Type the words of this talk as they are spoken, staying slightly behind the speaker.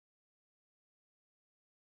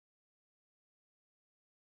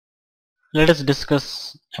Let us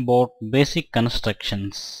discuss about basic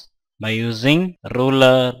constructions by using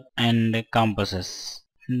ruler and compasses.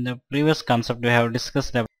 In the previous concept we have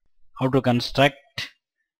discussed about how to construct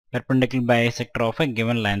perpendicular bisector of a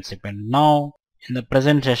given line segment. Now in the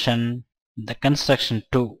present session the construction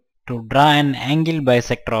 2 to draw an angle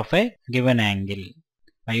bisector of a given angle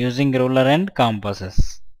by using ruler and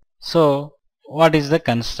compasses. So what is the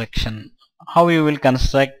construction? How you will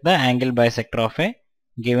construct the angle bisector of a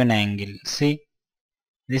given angle? See,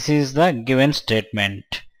 this is the given statement.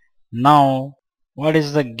 Now what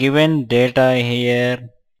is the given data here?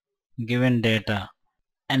 Given data,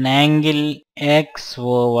 an angle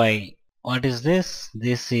XOY. What is this?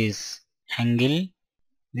 This is angle.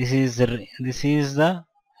 This is the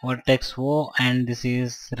vertex O and this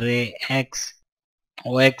is ray X.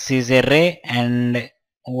 OX is a ray and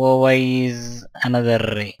OY is another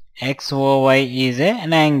ray. XOY is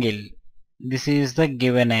an angle. This is the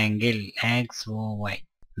given angle XOY.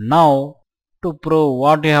 Now to prove,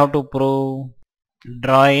 what you have to prove?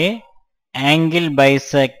 Draw a angle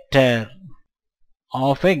bisector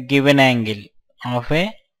of a given angle. Of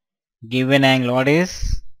a given angle. What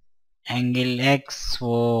is? Angle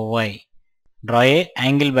XOY. Draw a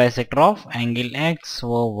angle bisector of angle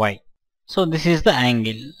XOY. So this is the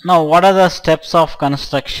angle. Now what are the steps of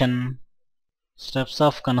construction? Steps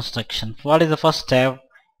of construction. What is the first step?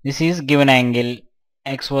 This is given angle.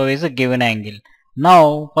 XOY is a given angle.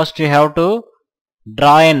 Now first you have to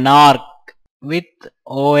draw an arc with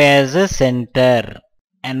O as a center.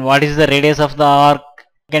 And what is the radius of the arc?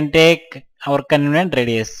 You can take our convenient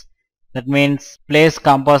radius. That means place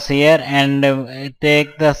compass here and take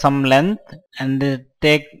some length and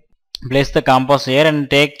place the compass here and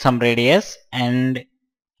take some radius and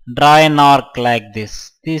draw an arc like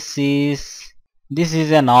this. This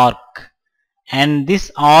is an arc, and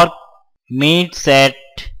this arc meets at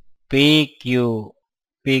PQ.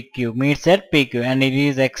 PQ meets at PQ and it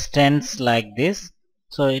is extends like this.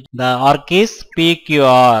 So the arc is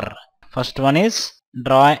PQR. First one is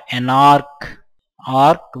draw an arc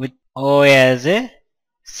with O as a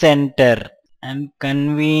center and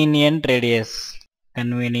convenient radius.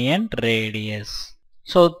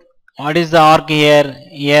 So what is the arc here?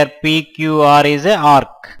 Here PQR is a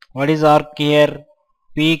arc. What is arc here?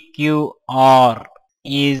 PQR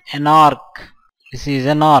is an arc. This is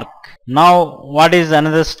an arc. Now what is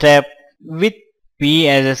another step? With P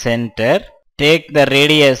as a center, take the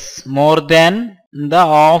radius more than the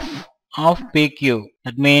half of PQ.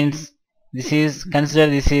 That means consider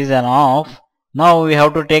this is an half. Now we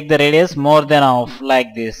have to take the radius more than half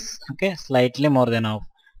like this. Okay, slightly more than half.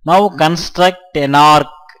 Now construct an arc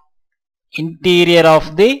interior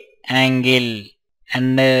of the angle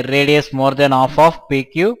and radius more than half of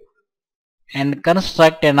PQ and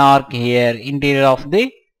construct an arc here interior of the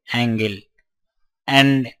angle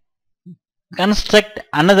and construct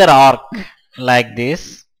another arc like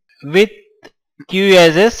this with Q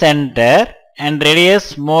as a center and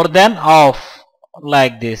radius more than half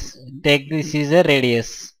like this. Take this is a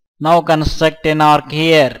radius. Now construct an arc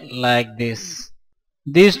here like this.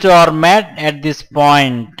 These two are met at this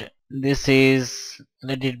point. This is,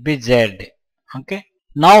 let it be Z. Okay.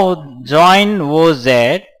 Now join OZ.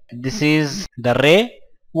 This is the ray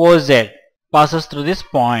OZ passes through this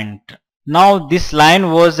point. Now this line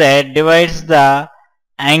OZ divides the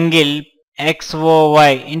angle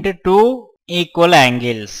XOY into two equal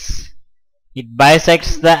angles. It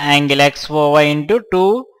bisects the angle XOY into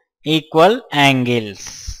two equal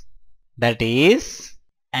angles. That is,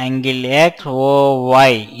 angle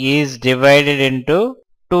XOY is divided into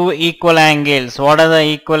two equal angles. What are the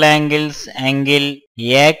equal angles? Angle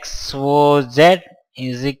XOZ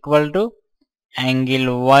is equal to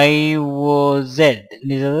angle YOZ.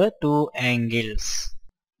 These are the two angles,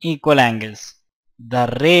 equal angles.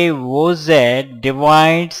 The ray OZ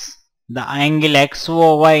divides the angle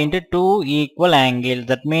XOY into two equal angles.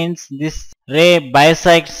 That means this ray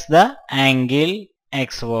bisects the angle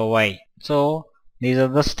XOY. So these are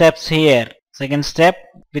the steps here. Second step,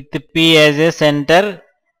 with the P as a center,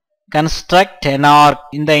 construct an arc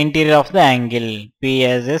in the interior of the angle. P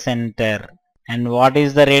as a center. And what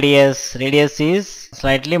is the radius? Radius is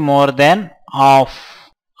slightly more than half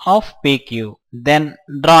of PQ. Then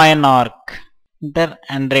draw an arc.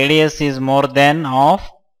 And radius is more than half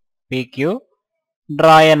PQ.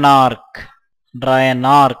 Draw an arc. Draw an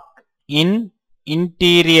arc in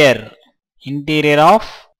interior of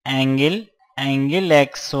angle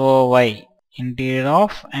XOY. Interior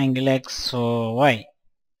of angle XOY.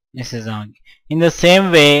 This is on. In the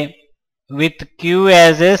same way, with Q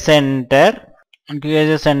as a center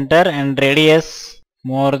and radius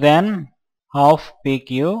more than of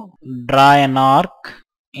PQ, draw an arc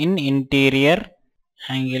in interior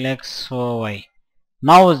angle XOY.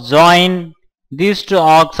 Now join these two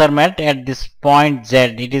arcs are met at this point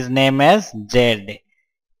Z. It is named as Z.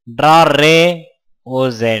 Draw ray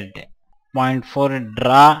OZ. Point 4,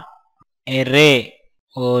 draw a ray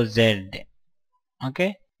OZ.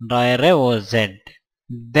 Okay, draw a ray OZ.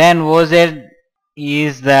 Then OZ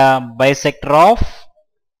is the bisector of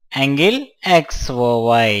angle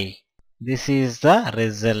XOY. This is the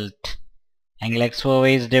result. Angle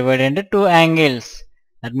XOY is divided into two angles.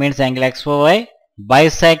 That means angle XOY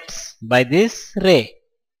bisects by this ray.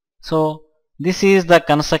 So this is the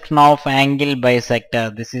construction of angle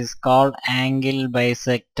bisector. This is called angle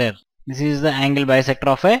bisector. This is the angle bisector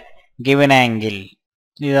of a given angle.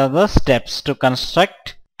 These are the steps to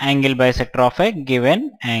construct angle bisector of a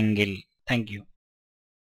given angle. Thank you.